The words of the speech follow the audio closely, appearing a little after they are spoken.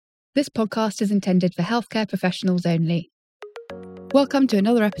This podcast is intended for healthcare professionals only. Welcome to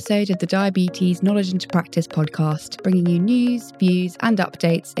another episode of the Diabetes Knowledge into Practice podcast, bringing you news, views and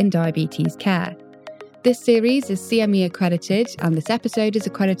updates in diabetes care. This series is CME accredited, and this episode is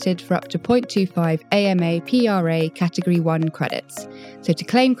accredited for up to 0.25 AMA PRA Category 1 credits. So to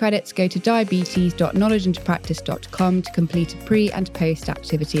claim credits, go to diabetes.knowledgeintopractice.com to complete a pre- and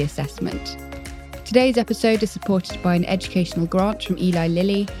post-activity assessment. Today's episode is supported by an educational grant from Eli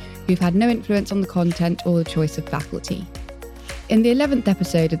Lilly, who've had no influence on the content or the choice of faculty. In the 11th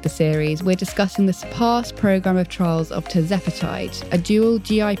episode of the series, we're discussing the SURPASS programme of trials of tirzepatide, a dual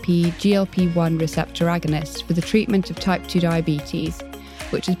GIP-GLP-1 receptor agonist for the treatment of type 2 diabetes,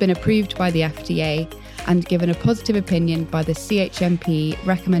 which has been approved by the FDA and given a positive opinion by the CHMP,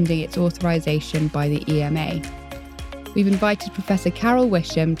 recommending its authorisation by the EMA. We've invited Professor Carol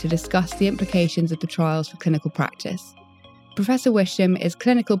Wisham to discuss the implications of the trials for clinical practice. Professor Wisham is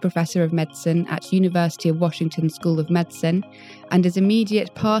Clinical Professor of Medicine at University of Washington School of Medicine and is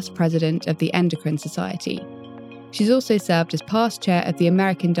immediate past President of the Endocrine Society. She's also served as past Chair of the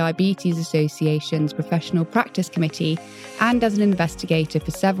American Diabetes Association's Professional Practice Committee and as an investigator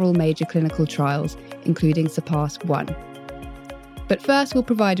for several major clinical trials, including SURPASS-1. But first, we'll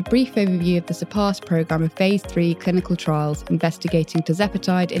provide a brief overview of the SURPASS programme of Phase 3 clinical trials investigating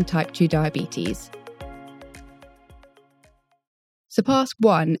tirzepatide in type 2 diabetes.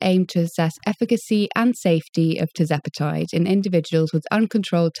 SURPASS-1 aimed to assess efficacy and safety of tirzepatide in individuals with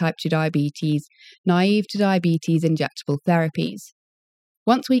uncontrolled type 2 diabetes, naive to diabetes injectable therapies.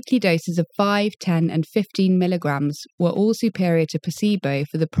 Once-weekly doses of 5, 10 and 15 milligrams were all superior to placebo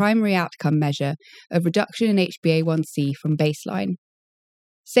for the primary outcome measure of reduction in HbA1c from baseline.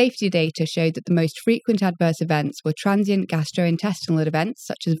 Safety data showed that the most frequent adverse events were transient gastrointestinal events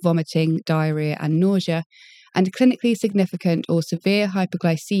such as vomiting, diarrhea and nausea, and clinically significant or severe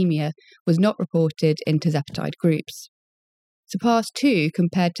hypoglycemia was not reported in tirzepatide groups. SURPASS-2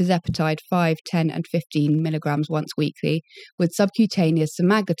 compared tirzepatide 5, 10 and 15 milligrams once weekly with subcutaneous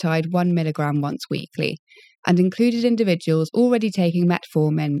semaglutide 1 milligram once weekly, and included individuals already taking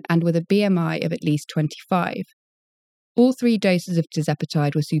metformin and with a BMI of at least 25. All 3 doses of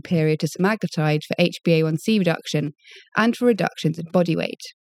tirzepatide were superior to semaglutide for HbA1c reduction and for reductions in body weight.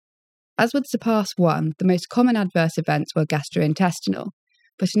 As with SURPASS-1, the most common adverse events were gastrointestinal,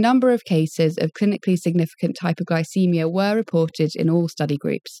 but a number of cases of clinically significant hypoglycemia were reported in all study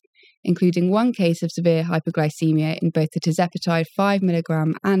groups, including 1 case of severe hypoglycemia in both the tirzepatide 5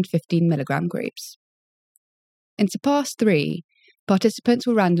 mg and 15 mg groups. In SURPASS-3, participants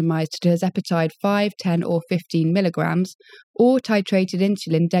were randomised to tirzepatide 5, 10 or 15 mg or titrated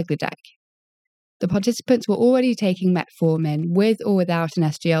insulin degludec. The participants were already taking metformin with or without an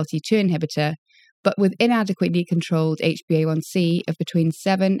SGLT2 inhibitor, but with inadequately controlled HbA1c of between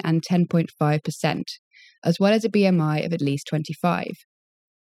 7 and 10.5%, as well as a BMI of at least 25.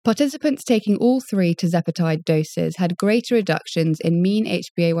 Participants taking all 3 tirzepatide doses had greater reductions in mean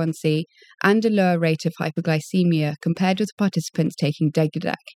HbA1c and a lower rate of hypoglycemia compared with participants taking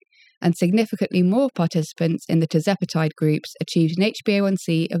degludec, and significantly more participants in the tirzepatide groups achieved an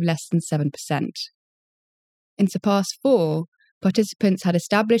HbA1c of less than 7%. In SURPASS-4, participants had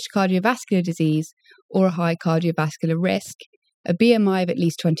established cardiovascular disease or a high cardiovascular risk, a BMI of at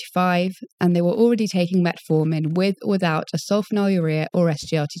least 25, and they were already taking metformin with or without a sulfonylurea or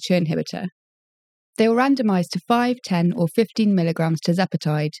SGLT2 inhibitor. They were randomised to 5, 10 or 15 milligrams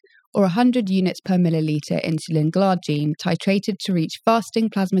tirzepatide or 100 units per milliliter insulin glargine titrated to reach fasting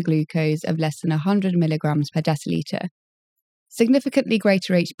plasma glucose of less than 100 milligrams per deciliter. Significantly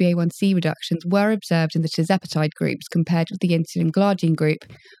greater HbA1c reductions were observed in the tirzepatide groups compared with the insulin glargine group,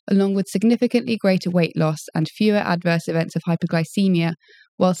 along with significantly greater weight loss and fewer adverse events of hypoglycemia,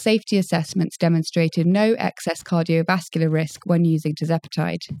 while safety assessments demonstrated no excess cardiovascular risk when using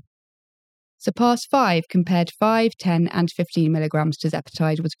tirzepatide. SURPASS-5 compared 5, 10 and 15 milligrams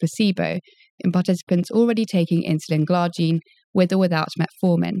tirzepatide with placebo in participants already taking insulin glargine with or without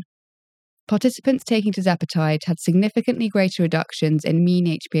metformin. Participants taking tirzepatide had significantly greater reductions in mean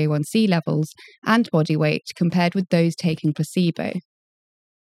HbA1c levels and body weight compared with those taking placebo.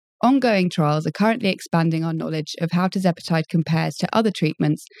 Ongoing trials are currently expanding our knowledge of how tirzepatide compares to other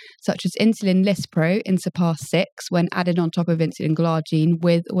treatments, such as insulin lispro in SURPASS-6 when added on top of insulin glargine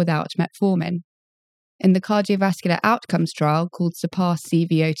with or without metformin. In the cardiovascular outcomes trial called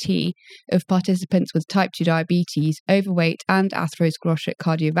SURPASS-CVOT of participants with type 2 diabetes, overweight and atherosclerotic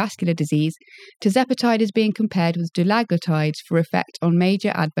cardiovascular disease, tirzepatide is being compared with dulaglutide for effect on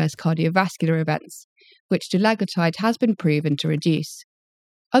major adverse cardiovascular events, which dulaglutide has been proven to reduce.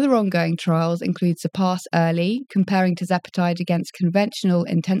 Other ongoing trials include SURPASS-Early, comparing tirzepatide against conventional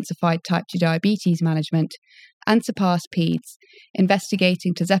intensified type 2 diabetes management, and SURPASS-Peds,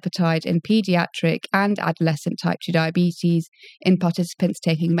 investigating tirzepatide in pediatric and adolescent type 2 diabetes in participants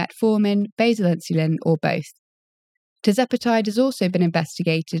taking metformin, basal insulin, or both. Tirzepatide has also been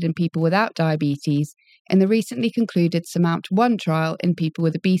investigated in people without diabetes in the recently concluded SURMOUNT-1 trial in people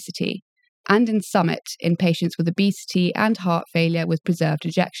with obesity, and in SUMMIT in patients with obesity and heart failure with preserved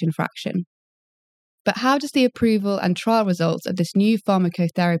ejection fraction. But how does the approval and trial results of this new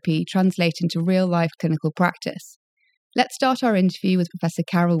pharmacotherapy translate into real-life clinical practice? Let's start our interview with Professor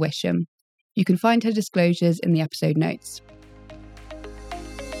Carol Wisham. You can find her disclosures in the episode notes.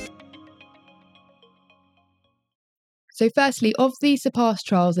 So firstly, of the SURPASS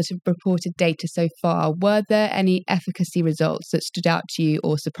trials that have reported data so far, were there any efficacy results that stood out to you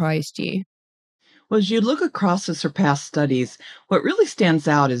or surprised you? Well, as you look across the SURPASS studies, what really stands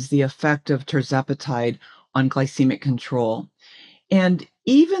out is the effect of tirzepatide on glycemic control. And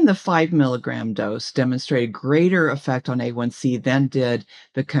even the 5 milligram dose demonstrated greater effect on A1C than did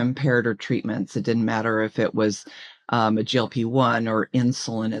the comparator treatments. It didn't matter if it was a GLP-1 or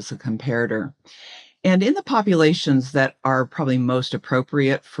insulin as a comparator. And in the populations that are probably most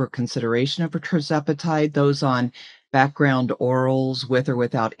appropriate for consideration of tirzepatide, those on background orals with or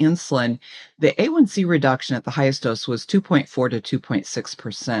without insulin, the A1C reduction at the highest dose was 2.4 to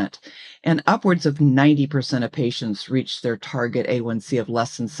 2.6%, and upwards of 90% of patients reached their target A1C of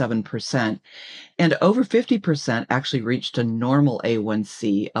less than 7%, and over 50% actually reached a normal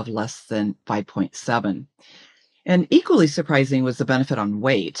A1C of less than 5.7. And equally surprising was the benefit on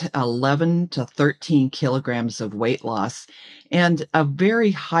weight, 11 to 13 kilograms of weight loss, and a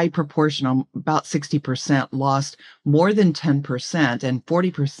very high proportion, about 60%, lost more than 10%, and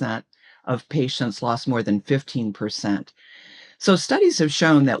 40% of patients lost more than 15%. So studies have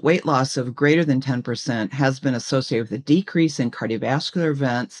shown that weight loss of greater than 10% has been associated with a decrease in cardiovascular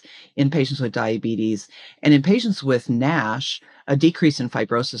events in patients with diabetes, and in patients with NASH, a decrease in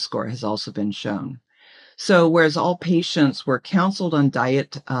fibrosis score has also been shown. So whereas all patients were counseled on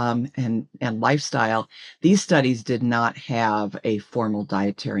diet and lifestyle, these studies did not have a formal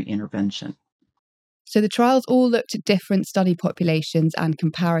dietary intervention. So the trials all looked at different study populations and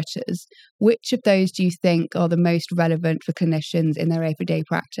comparators. Which of those do you think are the most relevant for clinicians in their everyday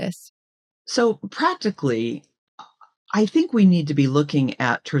practice? So practically, I think we need to be looking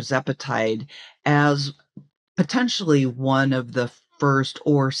at tirzepatide as potentially one of the first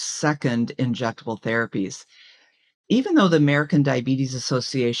or second injectable therapies. Even though the American Diabetes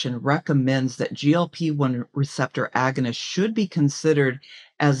Association recommends that GLP-1 receptor agonists should be considered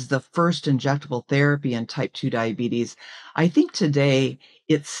as the first injectable therapy in type 2 diabetes, I think today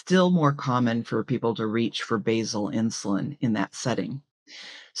it's still more common for people to reach for basal insulin in that setting.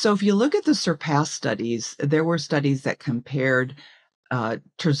 So if you look at the SURPASS studies, there were studies that compared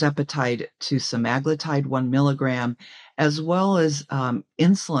tirzepatide to semaglutide 1 milligram, as well as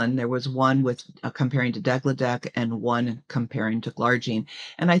insulin. There was one with comparing to degludec and one comparing to glargine.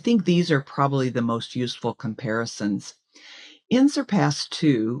 And I think these are probably the most useful comparisons. In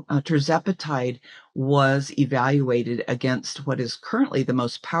SURPASS-2, tirzepatide was evaluated against what is currently the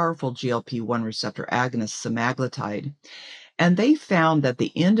most powerful GLP-1 receptor agonist, semaglutide. And they found that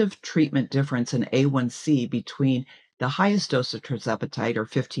the end of treatment difference in A1C between the highest dose of tirzepatide, or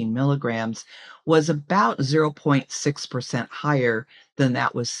 15 milligrams, was about 0.6% higher than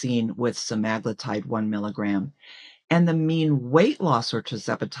that was seen with semaglutide 1 milligram. And the mean weight loss for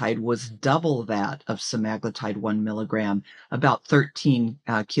tirzepatide was double that of semaglutide 1 milligram, about 13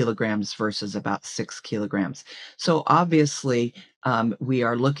 kilograms versus about 6 kilograms. So obviously, we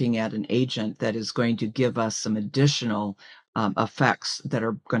are looking at an agent that is going to give us some additional effects that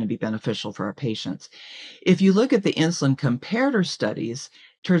are going to be beneficial for our patients. If you look at the insulin comparator studies,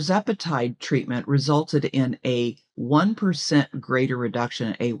 tirzepatide treatment resulted in a 1% greater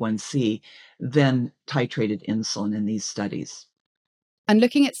reduction in A1C than titrated insulin in these studies. And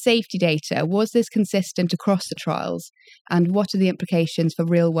looking at safety data, was this consistent across the trials? And what are the implications for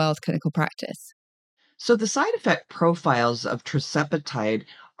real-world clinical practice? So the side effect profiles of tirzepatide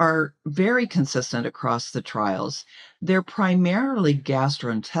are very consistent across the trials. They're primarily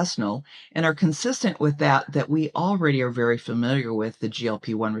gastrointestinal and are consistent with that we already are very familiar with the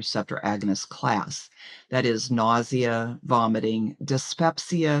GLP-1 receptor agonist class. That is nausea, vomiting,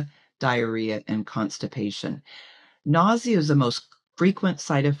 dyspepsia, diarrhea, and constipation. Nausea is the most frequent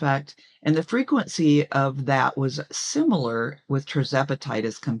side effect, and the frequency of that was similar with tirzepatide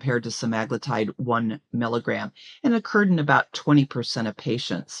as compared to semaglutide 1 milligram and occurred in about 20% of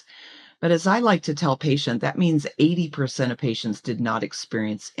patients. But as I like to tell patients, that means 80% of patients did not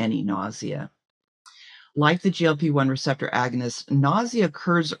experience any nausea. Like the GLP-1 receptor agonist, nausea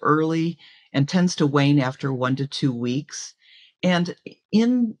occurs early and tends to wane after 1 to 2 weeks. And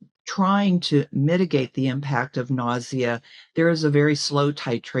in trying to mitigate the impact of nausea, there is a very slow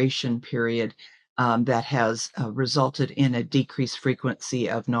titration period that has resulted in a decreased frequency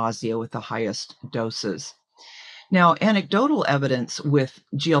of nausea with the highest doses. Now, anecdotal evidence with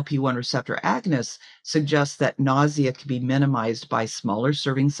GLP-1 receptor agonists suggests that nausea can be minimized by smaller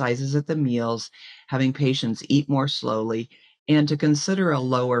serving sizes at the meals, having patients eat more slowly, and to consider a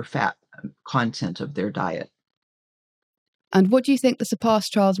lower fat content of their diet. And what do you think the SURPASS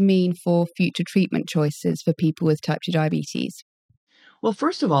trials mean for future treatment choices for people with type 2 diabetes? Well,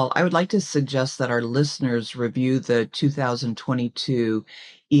 first of all, I would like to suggest that our listeners review the 2022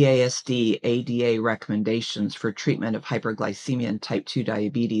 EASD ADA recommendations for treatment of hyperglycemia and type 2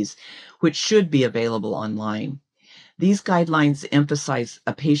 diabetes, which should be available online. These guidelines emphasize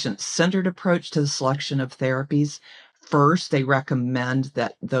a patient-centered approach to the selection of therapies. First, they recommend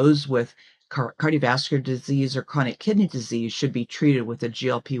that those with cardiovascular disease or chronic kidney disease should be treated with a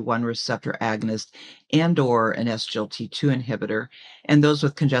GLP-1 receptor agonist and/or an SGLT2 inhibitor, and those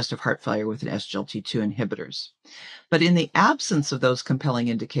with congestive heart failure with an SGLT2 inhibitors. But in the absence of those compelling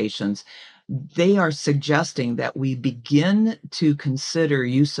indications, they are suggesting that we begin to consider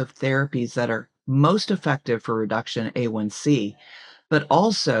use of therapies that are most effective for reduction in A1C, but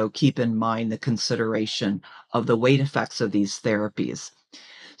also keep in mind the consideration of the weight effects of these therapies.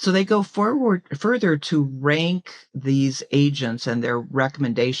 So they go forward further to rank these agents and their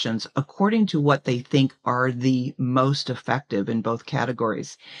recommendations according to what they think are the most effective in both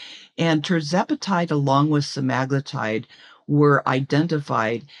categories. And tirzepatide along with semaglutide were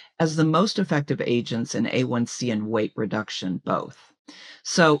identified as the most effective agents in A1C and weight reduction both.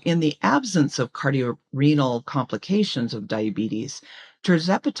 So in the absence of cardiorenal complications of diabetes,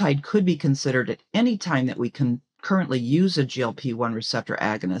 tirzepatide could be considered at any time that we can currently use a GLP-1 receptor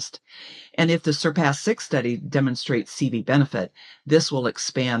agonist. And if the SURPASS-6 study demonstrates CV benefit, this will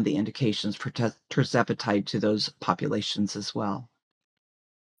expand the indications for tirzepatide to those populations as well.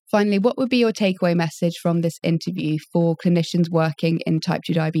 Finally, what would be your takeaway message from this interview for clinicians working in type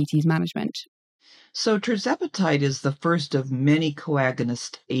 2 diabetes management? So tirzepatide is the first of many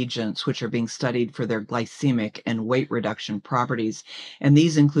coagonist agents which are being studied for their glycemic and weight reduction properties. And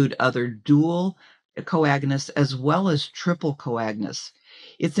these include other dual coagonists as well as triple coagonists.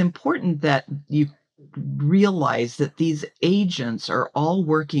 It's important that you realize that these agents are all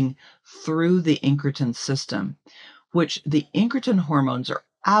working through the incretin system, which the incretin hormones are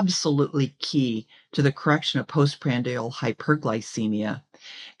absolutely key to the correction of postprandial hyperglycemia.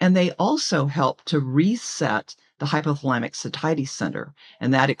 And they also help to reset the hypothalamic satiety center.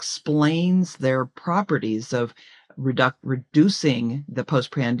 And that explains their properties of reducing the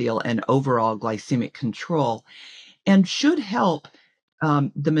postprandial and overall glycemic control, and should help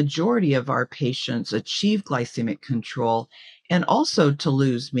the majority of our patients achieve glycemic control and also to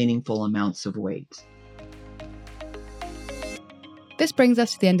lose meaningful amounts of weight. This brings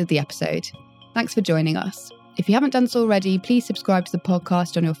us to the end of the episode. Thanks for joining us. If you haven't done so already, please subscribe to the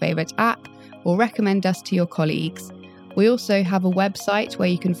podcast on your favourite app or recommend us to your colleagues. We also have a website where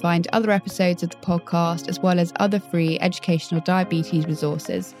you can find other episodes of the podcast as well as other free educational diabetes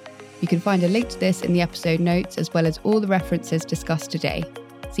resources. You can find a link to this in the episode notes as well as all the references discussed today.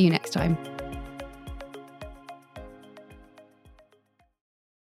 See you next time.